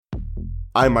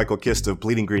I'm Michael Kist of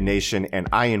Bleeding Green Nation, and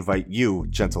I invite you,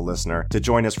 gentle listener, to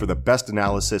join us for the best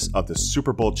analysis of the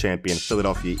Super Bowl champion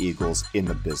Philadelphia Eagles in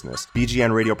the business.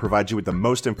 BGN Radio provides you with the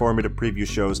most informative preview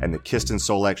shows, and the Kist and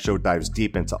Solak Show dives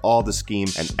deep into all the scheme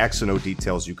and X and O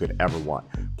details you could ever want.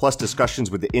 Plus discussions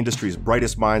with the industry's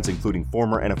brightest minds, including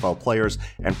former NFL players,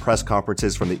 and press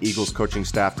conferences from the Eagles coaching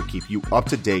staff to keep you up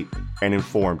to date and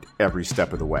informed every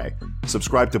step of the way.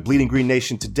 Subscribe to Bleeding Green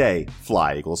Nation today.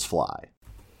 Fly, Eagles, fly.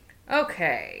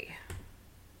 Okay.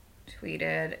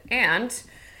 Tweeted. And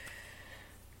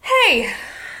hey,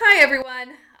 hi everyone.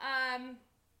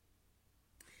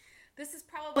 This is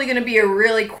probably going to be a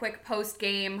really quick post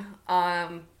game.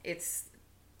 It's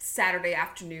Saturday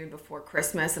afternoon before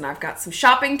Christmas, and I've got some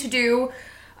shopping to do.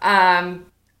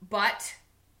 But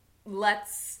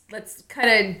let's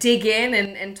kind of dig in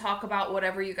and talk about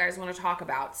whatever you guys want to talk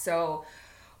about. So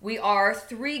we are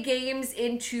 3 games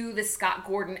into the Scott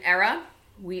Gordon era.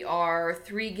 We are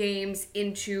 3 games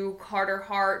into Carter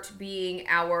Hart being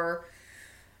our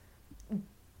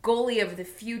goalie of the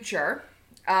future,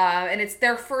 and it's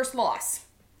their first loss.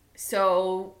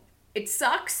 So it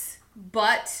sucks,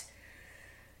 but,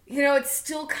 it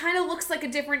still kind of looks like a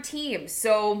different team.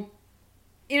 So,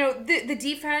 the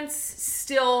defense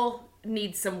still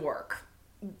needs some work.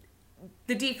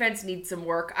 The defense needs some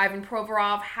work. Ivan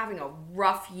Provorov having a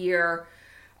rough year.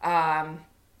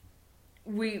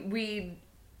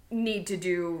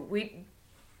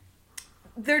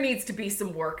 There needs to be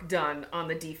some work done on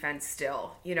the defense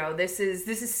still. This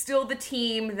is still the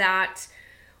team that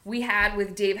we had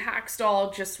with Dave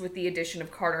Hackstall, just with the addition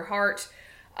of Carter Hart.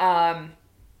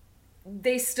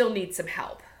 They still need some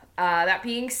help. That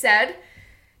being said,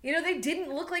 they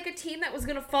didn't look like a team that was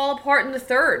going to fall apart in the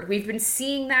third. We've been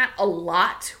seeing that a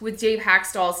lot with Dave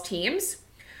Hackstall's teams.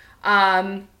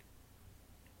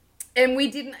 And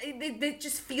we didn't, it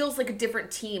just feels like a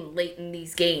different team late in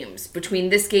these games, between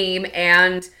this game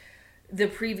and the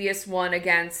previous one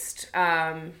against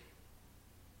the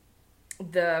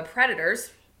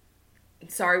Predators.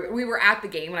 Sorry, we were at the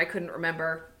game and I couldn't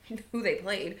remember who they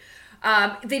played.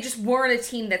 They just weren't a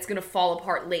team that's going to fall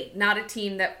apart late. Not a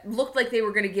team that looked like they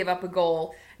were going to give up a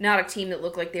goal. Not a team that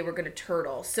looked like they were going to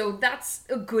turtle. So that's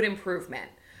a good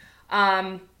improvement.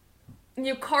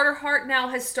 Carter Hart now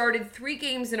has started 3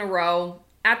 games in a row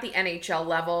at the NHL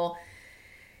level.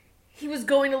 He was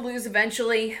going to lose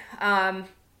eventually.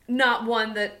 Not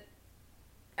one that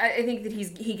I think that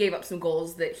he gave up some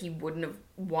goals that he wouldn't have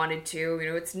wanted to.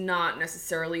 It's not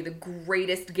necessarily the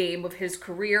greatest game of his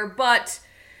career, but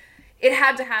it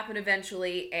had to happen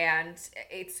eventually, and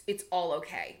it's all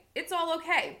okay. It's all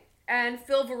okay. And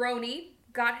Phil Varone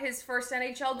got his first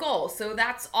NHL goal, so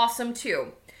that's awesome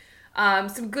too.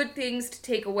 Some good things to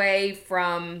take away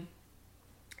from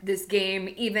this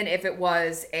game, even if it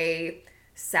was a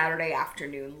Saturday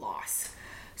afternoon loss.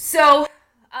 So,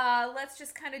 let's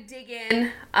just kind of dig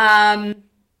in. I'm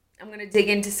going to dig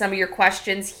into some of your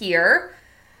questions here.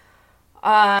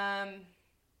 Tough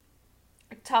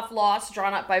loss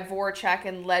drawn up by Voracek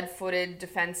and lead-footed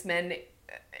defensemen.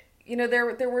 There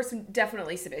were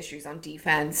definitely some issues on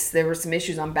defense. There were some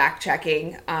issues on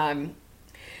back-checking.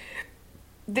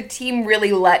 The team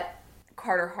really let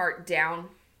Carter Hart down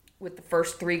with the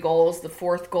first 3 goals. The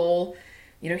 4th goal,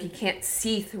 he can't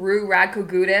see through Radko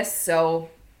Gudas, so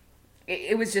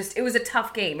it was a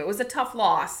tough game. It was a tough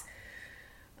loss.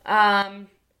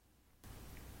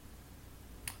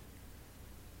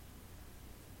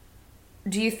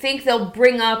 Do you think they'll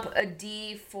bring up a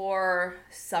D for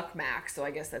Suckmax, so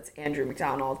I guess that's Andrew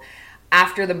McDonald,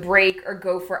 after the break, or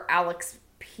go for Alex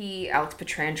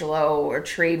Pietrangelo, or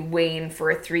trade Wayne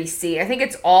for a 3C? I think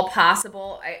it's all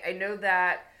possible. I know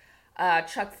that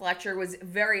Chuck Fletcher was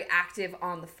very active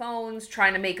on the phones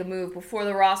trying to make a move before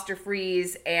the roster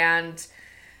freeze, and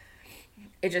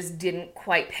it just didn't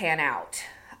quite pan out.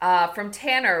 From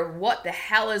Tanner, what the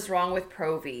hell is wrong with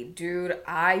Provy? Dude,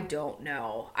 I don't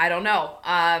know.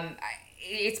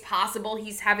 It's possible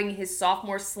he's having his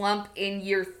sophomore slump in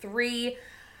year 3.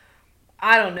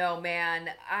 I don't know,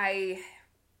 man.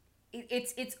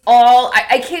 It's all,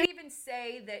 I can't even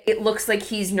say that it looks like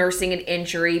he's nursing an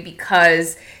injury,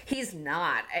 because he's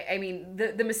not. I mean,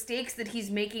 the mistakes that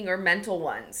he's making are mental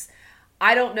ones.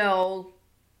 I don't know,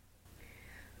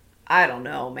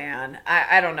 man.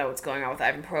 I don't know what's going on with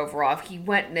Ivan Provorov. He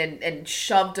went and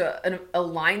shoved a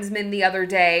linesman the other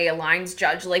day, a lines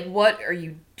judge. Like, what are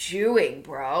you doing,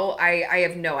 bro? I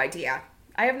have no idea.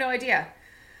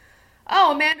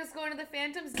 Oh, Amanda's going to the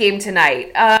Phantoms game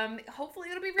tonight. Hopefully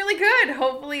it'll be really good.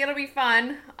 Hopefully it'll be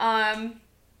fun.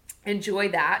 Enjoy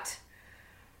that.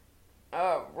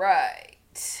 All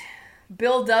right.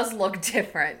 Bill does look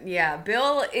different. Yeah,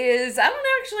 Bill is, I don't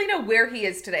actually know where he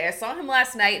is today. I saw him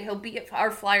last night. He'll be at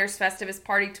our Flyers Festivus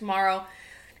party tomorrow.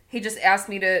 He just asked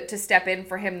me to step in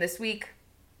for him this week,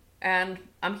 and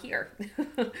I'm here.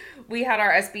 We had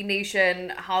our SB Nation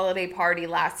holiday party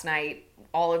last night,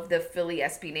 all of the Philly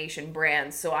SB Nation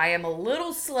brands, so I am a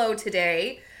little slow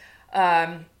today,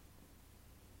 but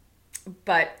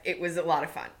it was a lot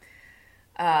of fun.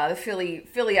 The Philly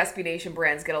SB Nation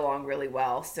brands get along really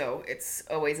well, so it's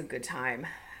always a good time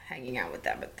hanging out with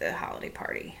them at the holiday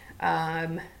party.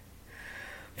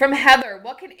 From Heather,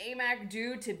 what can Amac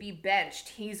do to be benched?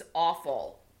 He's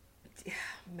awful.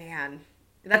 Man,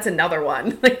 that's another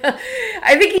one.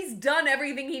 I think he's done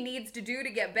everything he needs to do to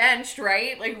get benched,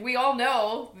 right? Like, we all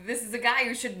know this is a guy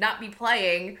who should not be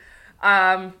playing.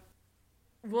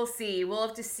 We'll see. We'll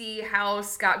have to see how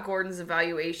Scott Gordon's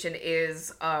evaluation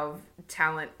is of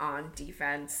talent on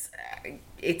defense.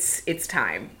 It's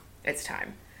time. It's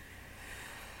time.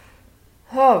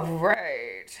 All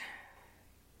right.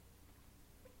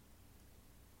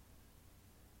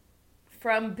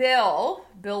 From Bill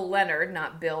Leonard,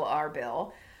 not Bill our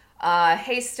Bill.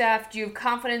 Hey, Steph, do you have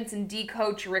confidence in D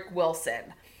coach Rick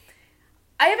Wilson?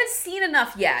 I haven't seen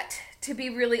enough yet, to be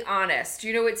really honest.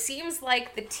 You know, it seems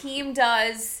like the team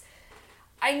does.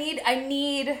 I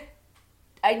need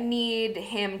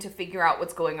him to figure out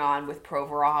what's going on with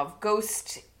Provorov.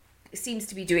 Ghost seems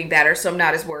to be doing better, so I'm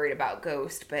not as worried about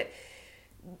Ghost, but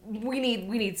we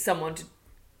need someone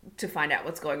to find out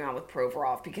what's going on with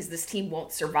Provorov, because this team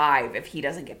won't survive if he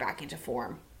doesn't get back into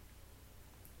form.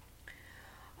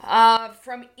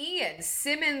 From Ian,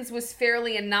 Simmons was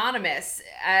fairly anonymous.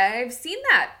 I've seen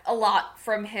that a lot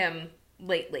from him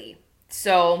lately,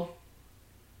 so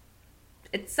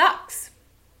it sucks.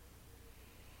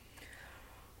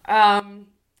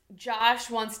 Josh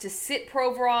wants to sit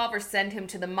Provorov or send him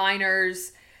to the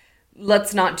minors.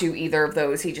 Let's not do either of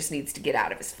those. He just needs to get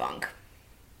out of his funk.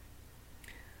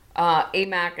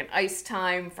 Amac and ice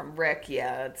time from Rick.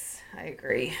 Yeah, I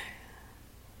agree.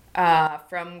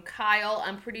 From Kyle,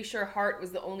 I'm pretty sure Hart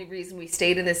was the only reason we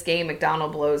stayed in this game.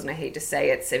 McDonald blows, and I hate to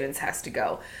say it, Simmons has to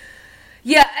go.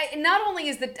 Yeah, not only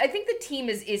is I think the team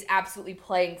is absolutely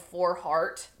playing for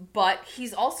Hart, but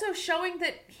he's also showing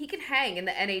that he can hang in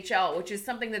the NHL, which is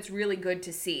something that's really good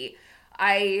to see.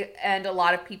 And a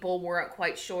lot of people weren't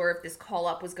quite sure if this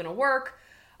call-up was going to work,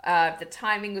 if the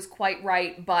timing was quite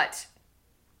right, but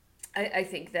I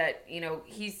think that, you know,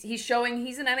 he's showing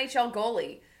he's an NHL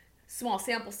goalie. Small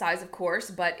sample size, of course,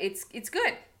 but it's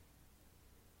good.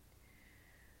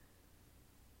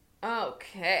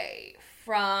 Okay.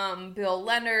 From Bill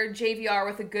Leonard, JVR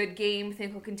with a good game.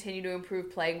 Think he'll continue to improve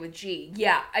playing with G.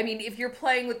 Yeah, I mean, if you're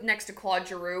playing next to Claude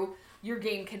Giroux, your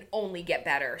game can only get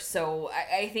better. So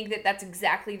I think that's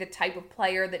exactly the type of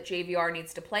player that JVR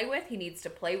needs to play with. He needs to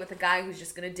play with a guy who's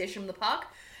just going to dish him the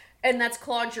puck, and that's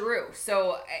Claude Giroux.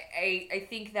 So I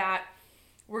think that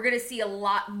we're going to see a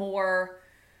lot more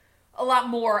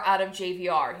out of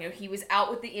JVR. You know, he was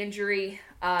out with the injury.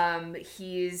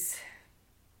 He's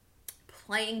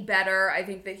playing better. I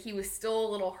think that he was still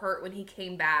a little hurt when he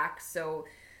came back. So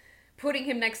putting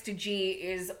him next to G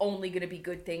is only going to be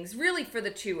good things, really, for the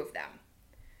two of them.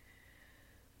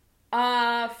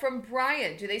 From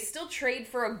Brian, do they still trade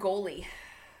for a goalie?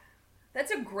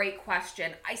 That's a great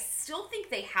question. I still think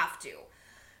they have to.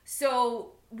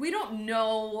 So we don't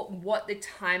know what the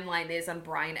timeline is on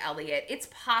Brian Elliott. It's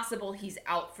possible he's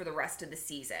out for the rest of the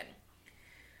season.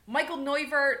 Michael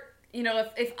Neuvirth, you know,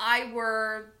 if I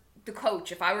were the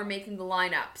coach, if I were making the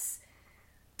lineups,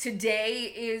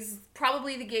 today is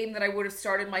probably the game that I would have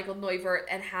started Michael Neuvirth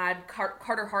and had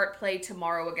Carter Hart play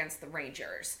tomorrow against the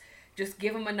Rangers. Just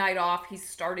give him a night off. He's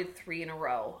started 3 in a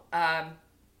row.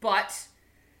 But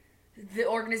the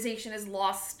organization has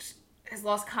lost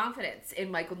confidence in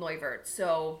Michael Neuvirth.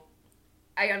 So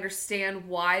I understand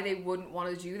why they wouldn't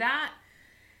want to do that.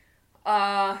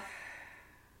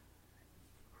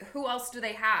 Who else do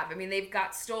they have? I mean, they've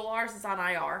got Stolarz is on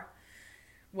IR.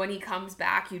 When he comes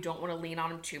back, you don't want to lean on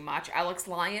him too much. Alex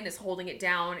Lyon is holding it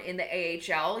down in the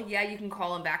AHL. Yeah, you can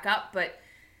call him back up, but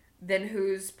then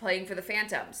who's playing for the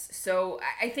Phantoms? So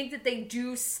I think that they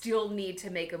do still need to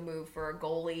make a move for a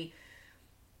goalie.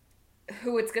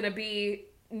 Who it's going to be,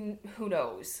 who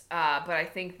knows? But I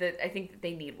think that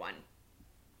they need one.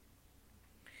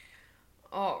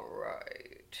 All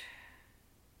right.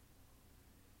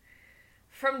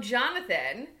 From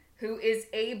Jonathan, who is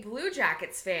a Blue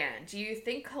Jackets fan. Do you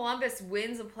think Columbus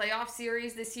wins a playoff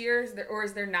series this year, or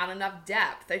is there not enough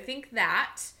depth? I think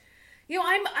that, you know,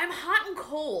 I'm hot and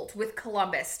cold with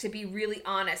Columbus, to be really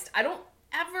honest. I don't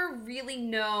ever really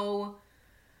know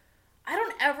I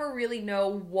don't ever really know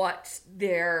what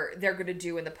they're going to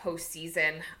do in the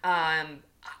postseason.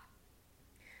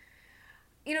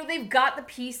 They've got the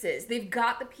pieces. They've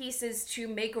got the pieces to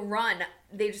make a run.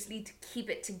 They just need to keep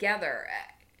it together.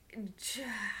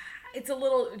 It's a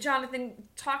little, Jonathan,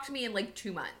 talk to me in like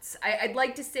 2 months. I'd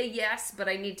like to say yes, but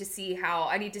I need to see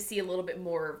a little bit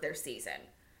more of their season.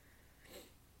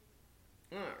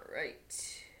 All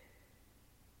right.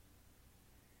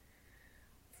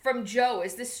 From Joe,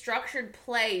 is this structured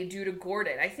play due to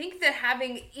Gordon? I think that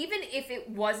even if it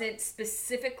wasn't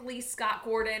specifically Scott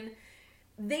Gordon,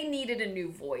 they needed a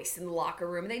new voice in the locker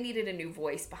room. They needed a new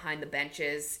voice behind the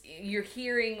benches. You're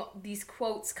hearing these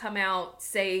quotes come out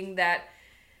saying that,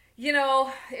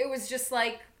 it was just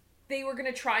like they were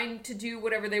going to try to do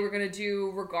whatever they were going to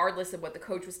do regardless of what the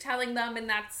coach was telling them. And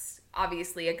that's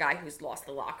obviously a guy who's lost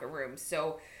the locker room.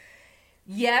 So,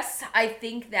 yes, I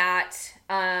think that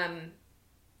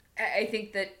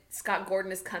Scott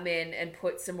Gordon has come in and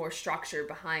put some more structure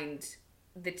behind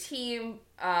the team.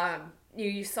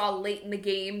 You saw late in the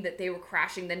game that they were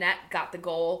crashing the net, got the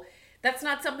goal. That's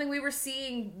not something we were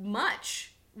seeing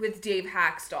much with Dave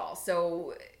Hackstall.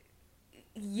 So,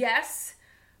 yes,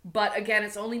 but again,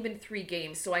 it's only been 3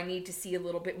 games, so I need to see a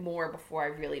little bit more before I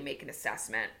really make an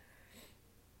assessment.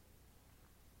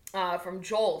 From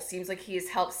Joel, seems like he has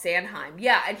helped Sanheim.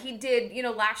 Yeah, and he did,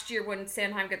 last year when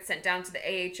Sanheim got sent down to the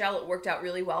AHL, it worked out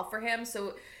really well for him.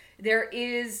 So there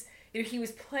is,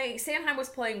 Sanheim was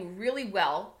playing really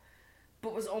well,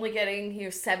 but was only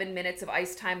getting, 7 minutes of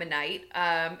ice time a night.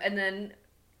 And then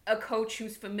a coach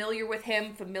who's familiar with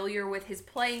him, familiar with his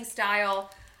playing style,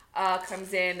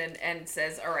 comes in and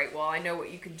says, all right, well, I know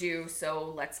what you can do,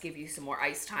 so let's give you some more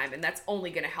ice time. And that's only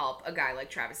going to help a guy like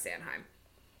Travis Sanheim.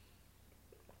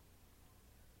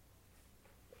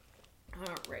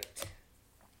 All right.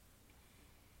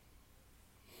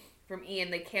 From Ian,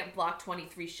 they can't block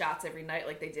 23 shots every night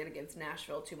like they did against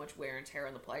Nashville. Too much wear and tear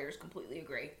on the players. Completely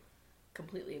agree.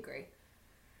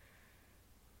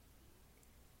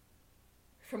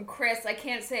 From Chris, I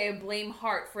can't say I blame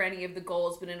Hart for any of the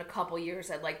goals, but in a couple years,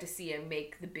 I'd like to see him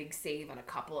make the big save on a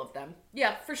couple of them.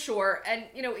 Yeah, for sure. And,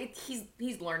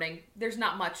 he's learning. There's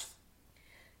not much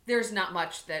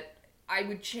that I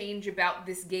would change about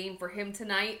this game for him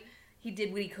tonight. He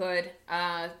did what he could,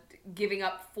 giving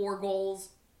up 4 goals,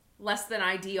 less than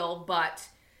ideal, but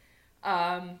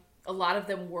a lot of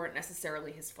them weren't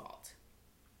necessarily his fault.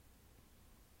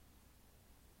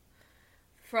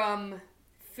 From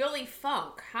Philly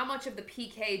Funk, how much of the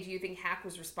PK do you think Hack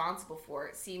was responsible for?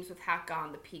 It seems with Hack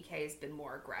gone, the PK has been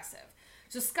more aggressive.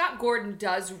 So Scott Gordon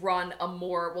does run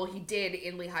he did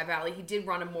in Lehigh Valley, he did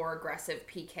run a more aggressive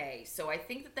PK. So I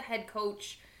think that the head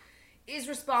coach is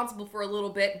responsible for a little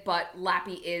bit, but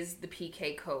Lappy is the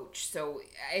PK coach. So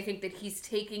I think that he's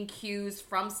taking cues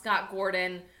from Scott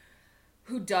Gordon,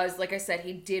 who does, like I said,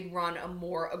 he did run a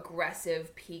more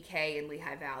aggressive PK in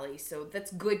Lehigh Valley. So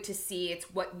that's good to see.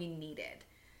 It's what we needed.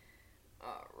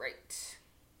 All right.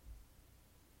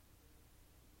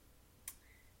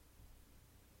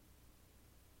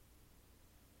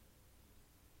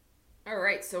 All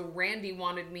right, so Randy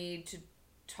wanted me to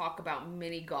talk about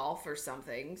mini golf or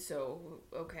something, so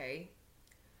okay.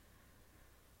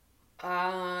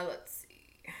 Let's see.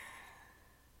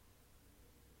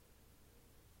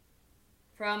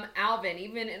 From Alvin,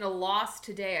 even in a loss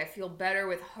today, I feel better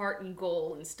with Hart and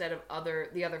goal instead of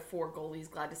the other 4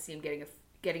 goalies. Glad to see him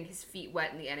getting his feet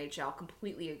wet in the NHL.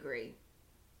 Completely agree.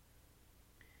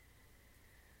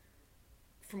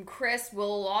 From Chris,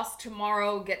 will a loss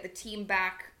tomorrow get the team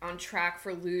back on track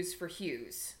for lose for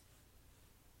Hughes?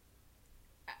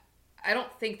 I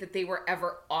don't think that they were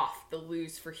ever off the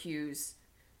lose for Hughes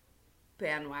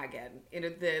bandwagon.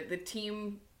 The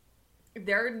team,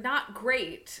 they're not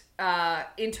great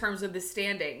in terms of the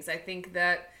standings. I think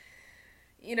that,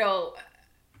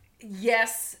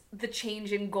 yes, the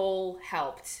change in goal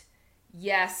helped.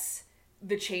 Yes,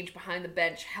 the change behind the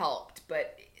bench helped,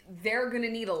 but they're going to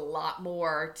need a lot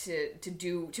more to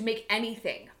make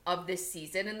anything of this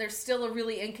season, and they're still a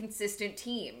really inconsistent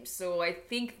team. So I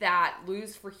think that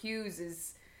lose for Hughes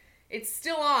it's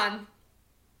still on.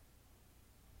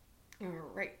 All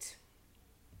right.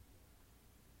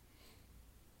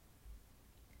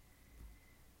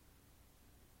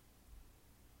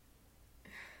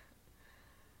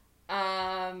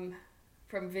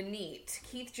 From Vineet,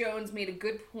 Keith Jones made a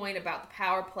good point about the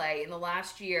power play. In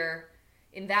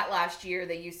that last year,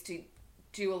 they used to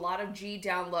do a lot of G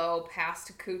down low, pass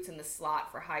to Coots in the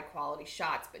slot for high quality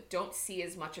shots, but don't see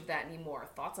as much of that anymore.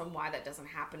 Thoughts on why that doesn't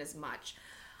happen as much?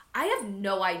 I have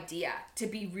no idea, to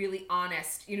be really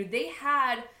honest. They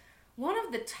had one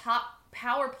of the top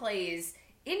power plays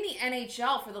in the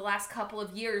NHL for the last couple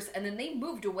of years, and then they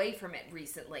moved away from it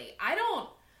recently. I don't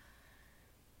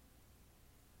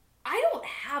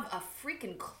have a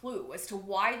freaking clue as to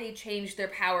why they changed their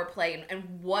power play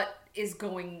and what is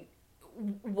going,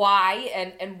 why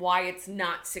and why it's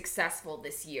not successful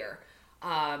this year.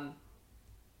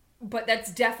 But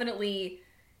that's definitely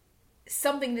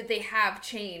something that they have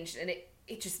changed, and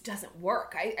it just doesn't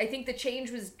work. I think the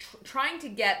change was trying to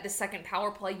get the second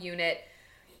power play unit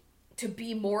to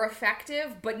be more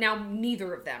effective, but now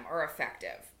neither of them are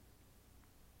effective.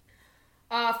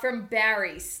 From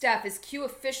Barry, Steph, is Q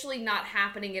officially not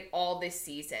happening at all this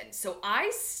season? So I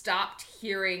stopped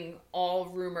hearing all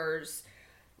rumors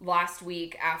last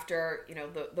week after,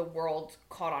 the world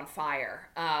caught on fire.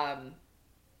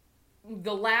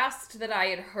 The last that I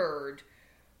had heard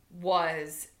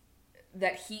was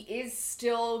that he is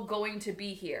still going to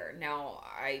be here. Now,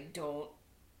 I don't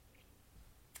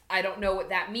know what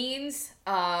that means.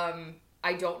 I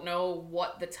don't know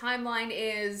what the timeline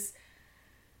is.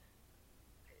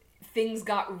 Things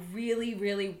got really,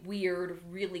 really weird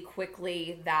really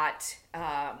quickly that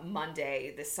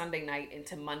Monday, the Sunday night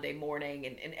into Monday morning,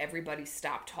 and everybody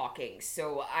stopped talking.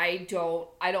 So I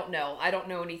don't know. I don't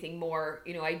know anything more.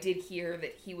 I did hear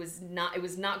that it was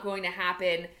not going to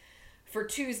happen for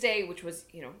Tuesday, which was,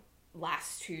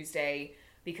 last Tuesday,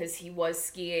 because he was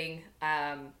skiing,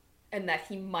 and that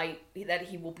he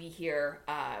will be here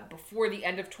before the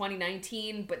end of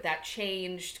 2019, but that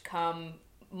changed come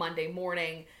Monday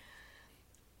morning.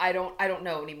 I don't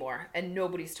know anymore, and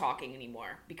nobody's talking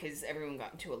anymore because everyone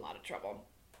got into a lot of trouble.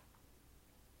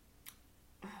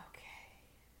 Okay.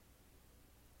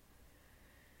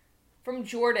 From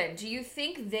Jordan, do you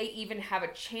think they even have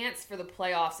a chance for the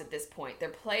playoffs at this point? They're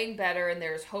playing better and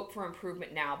there's hope for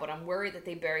improvement now, but I'm worried that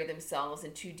they bury themselves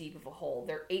in too deep of a hole.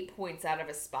 They're 8 points out of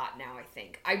a spot now, I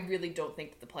think. I really don't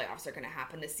think that the playoffs are going to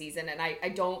happen this season, and I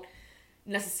don't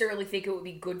necessarily think it would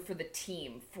be good for the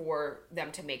team for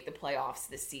them to make the playoffs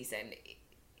this season.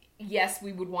 Yes,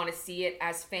 we would want to see it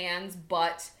as fans,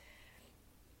 but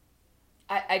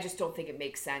I just don't think it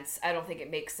makes sense. I don't think it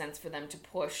makes sense for them to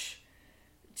push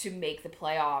to make the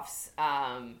playoffs.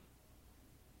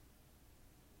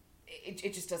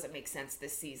 It just doesn't make sense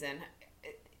this season.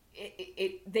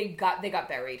 They got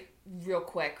buried real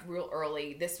quick, real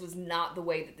early. This was not the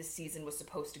way that the season was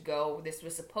supposed to go. This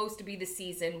was supposed to be the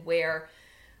season where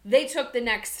they took the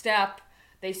next step.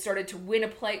 They started to win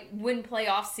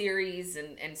playoff series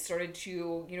and started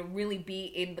to really be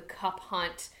in the cup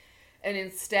hunt. And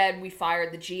instead, we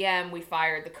fired the GM, we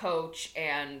fired the coach,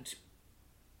 and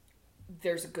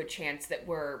there's a good chance that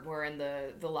we're in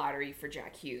the lottery for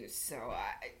Jack Hughes. So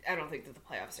I don't think that the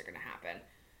playoffs are going to happen.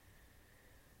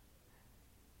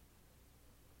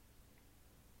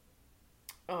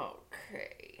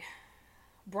 Okay.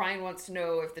 Brian wants to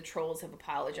know if the trolls have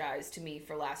apologized to me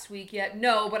for last week yet.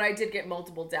 No, but I did get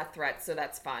multiple death threats, so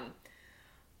that's fun.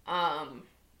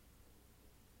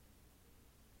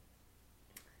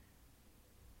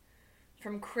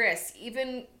 From Chris,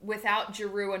 even without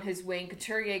Giroux on his wing,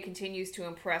 Couturier continues to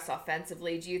impress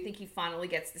offensively. Do you think he finally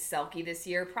gets the Selke this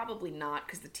year? Probably not,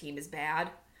 because the team is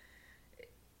bad.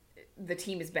 The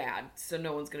team is bad, so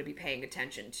no one's going to be paying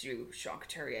attention to Sean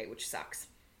Couturier, which sucks.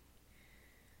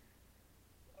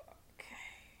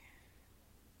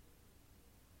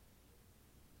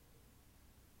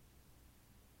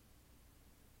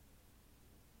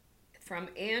 From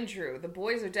Andrew, the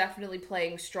boys are definitely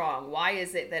playing strong. Why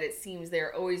is it that it seems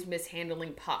they're always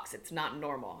mishandling pucks? It's not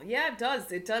normal. Yeah, it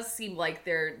does. It does seem like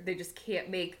they just can't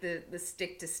make the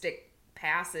stick-to-stick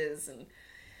passes, and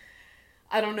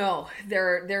I don't know.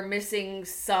 They're missing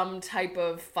some type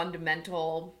of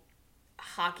fundamental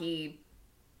hockey.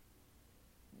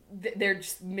 They're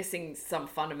just missing some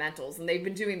fundamentals, and they've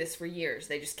been doing this for years.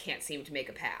 They just can't seem to make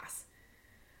a pass.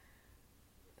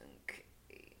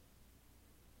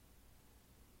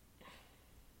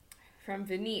 From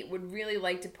Vineet, would really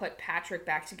like to put Patrick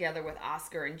back together with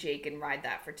Oscar and Jake and ride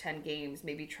that for 10 games.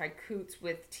 Maybe try Coots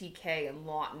with TK and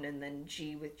Lawton, and then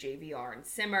G with JVR and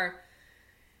Simmer.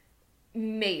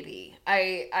 Maybe.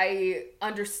 I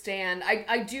understand.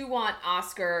 I do want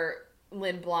Oscar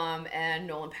Lindblom and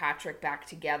Nolan Patrick back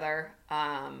together.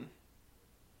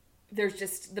 There's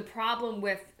just the problem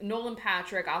with Nolan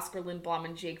Patrick, Oscar Lindblom,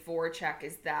 and Jake Voracek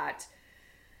is that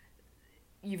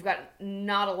you've got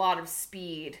not a lot of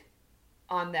speed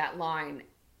on that line,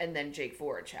 and then Jake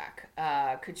Voracek.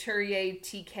 Couturier,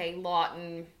 TK,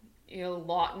 Lawton,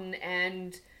 Lawton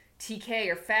and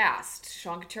TK are fast.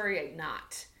 Sean Couturier,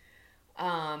 not.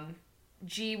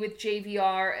 G with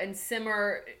JVR and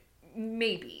Simmer,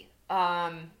 maybe.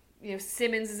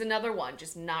 Simmons is another one,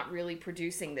 just not really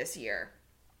producing this year.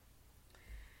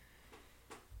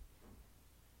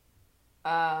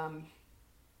 And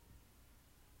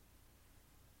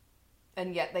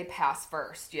yet they pass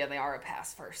first. Yeah, they are a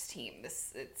pass first team.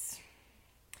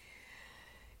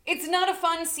 It's not a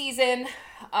fun season.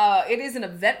 It is an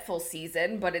eventful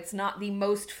season, but it's not the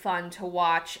most fun to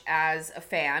watch as a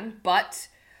fan. But,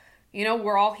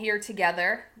 we're all here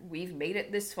together. We've made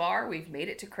it this far. We've made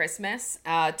it to Christmas.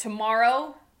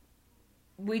 Tomorrow,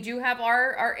 we do have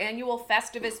our annual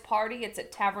Festivus party. It's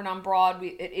at Tavern on Broad.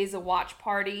 It is a watch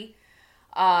party.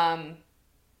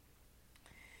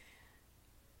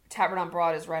 Tavern on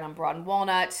Broad is right on Broad and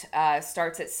Walnut.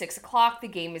 Starts at 6 o'clock. The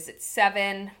game is at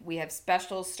 7. We have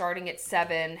specials starting at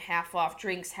 7. Half off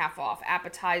drinks, half off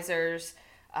appetizers.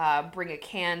 Bring a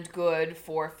canned good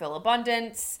for Phil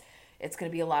Abundance. It's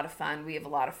going to be a lot of fun. We have a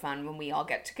lot of fun when we all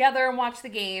get together and watch the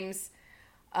games.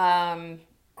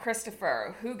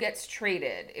 Christopher, who gets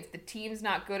traded? If the team's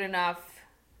not good enough,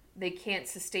 they can't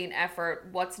sustain effort.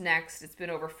 What's next? It's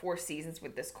been over 4 seasons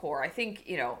with this core. I think,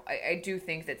 I do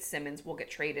think that Simmons will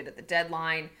get traded at the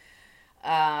deadline.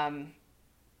 I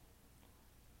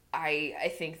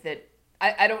think that,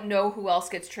 I don't know who else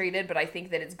gets traded, but I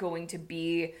think that it's going to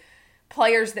be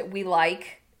players that we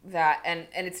like that, and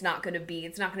it's not going to be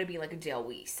like a Dale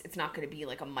Weiss. It's not going to be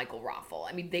like a Michael Raffel.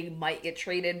 I mean, they might get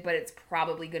traded, but it's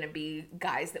probably going to be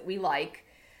guys that we like.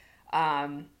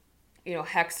 Hextall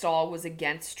was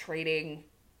against trading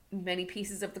many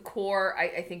pieces of the core.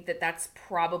 I think that that's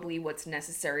probably what's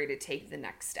necessary to take the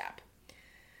next step.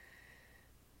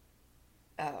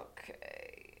 Okay.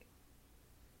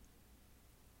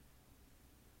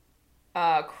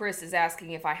 Chris is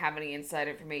asking if I have any inside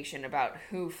information about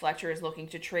who Fletcher is looking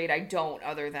to trade. I don't,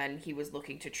 other than he was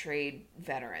looking to trade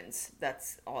veterans.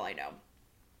 That's all I know.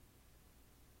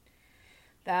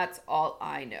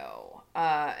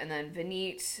 And then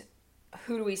Vineet,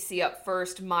 who do we see up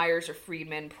first, Myers or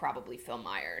Friedman? Probably Phil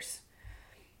Myers.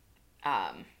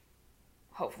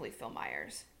 Hopefully Phil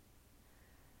Myers.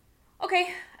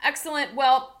 Okay, excellent.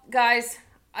 Well, guys,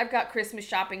 I've got Christmas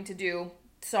shopping to do.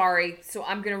 Sorry, so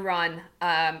I'm going to run.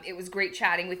 It was great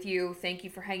chatting with you. Thank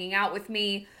you for hanging out with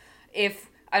me.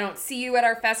 If I don't see you at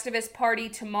our Festivus party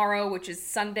tomorrow, which is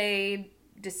Sunday,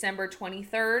 December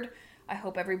 23rd, I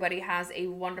hope everybody has a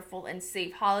wonderful and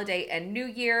safe holiday and New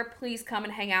Year. Please come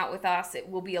and hang out with us. It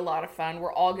will be a lot of fun.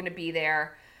 We're all going to be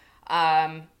there.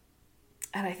 And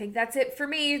I think that's it for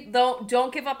me.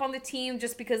 Don't give up on the team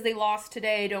just because they lost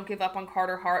today. Don't give up on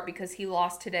Carter Hart because he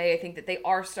lost today. I think that they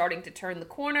are starting to turn the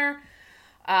corner.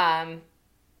 I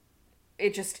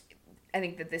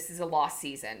think that this is a lost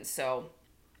season. So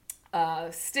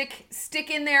stick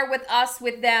in there with us,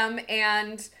 with them,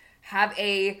 and have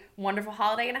a wonderful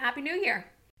holiday and a happy new year.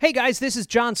 Hey guys, this is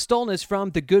John Stolnis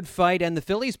from The Good Fight and the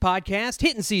Phillies podcast,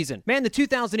 Hittin' Season. Man, the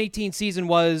 2018 season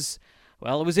was,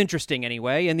 well, it was interesting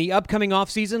anyway, and the upcoming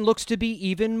offseason looks to be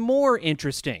even more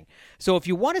interesting. So if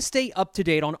you want to stay up to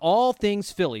date on all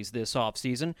things Phillies this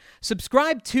offseason,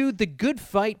 subscribe to the Good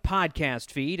Fight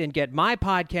podcast feed and get my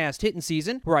podcast Hittin'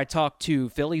 Season, where I talk to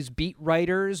Phillies beat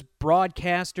writers,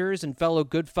 broadcasters, and fellow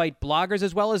Good Fight bloggers,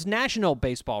 as well as national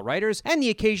baseball writers, and the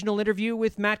occasional interview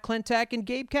with Matt Klentak and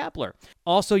Gabe Kapler.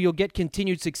 Also, you'll get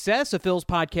Continued Success, a Phil's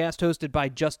podcast hosted by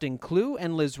Justin Klugh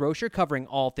and Liz Rocher, covering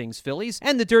all things Phillies,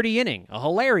 and The Dirty Inning, a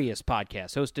hilarious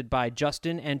podcast hosted by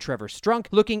Justin and Trevor Strunk,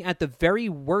 looking at the very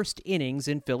worst innings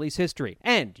in Phillies history.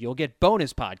 And you'll get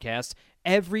bonus podcasts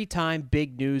every time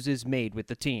big news is made with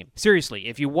the team. Seriously,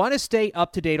 if you want to stay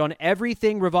up to date on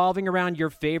everything revolving around your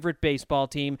favorite baseball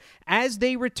team as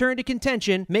they return to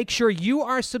contention, make sure you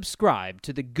are subscribed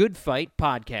to the Good Fight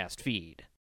podcast feed.